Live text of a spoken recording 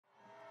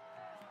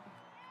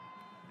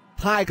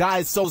Hi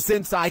guys, so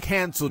since I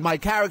cancelled my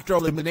character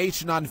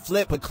elimination on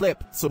Flip a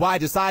Clip, so I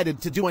decided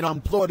to do an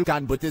unplugged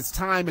one, but this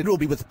time it will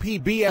be with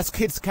PBS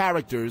Kids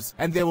characters,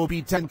 and there will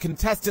be 10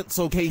 contestants.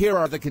 Okay, here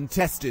are the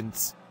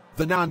contestants.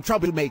 The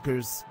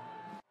non-troublemakers.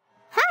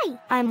 Hi,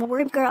 I'm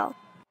Word Girl.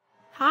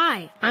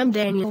 Hi, I'm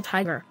Daniel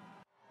Tiger.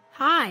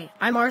 Hi,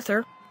 I'm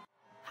Arthur.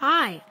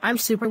 Hi, I'm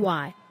Super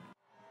Y.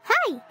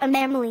 Hi, I'm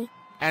Emily.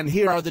 And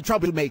here are the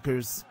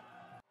troublemakers.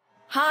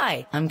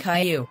 Hi, I'm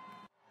Caillou.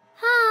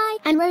 Hi,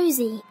 I'm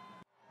Rosie.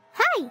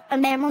 Hi,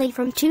 I'm Emily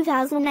from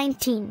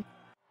 2019.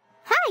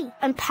 Hi,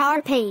 I'm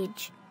Power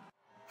Page.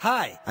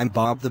 Hi, I'm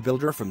Bob the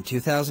Builder from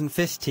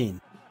 2015.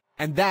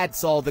 And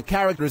that's all the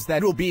characters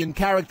that will be in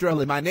character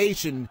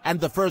elimination, and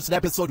the first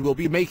episode will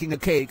be making a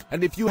cake.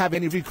 And if you have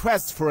any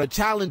requests for a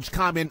challenge,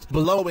 comment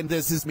below, and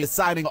this is me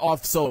signing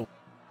off, so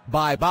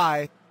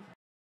bye-bye.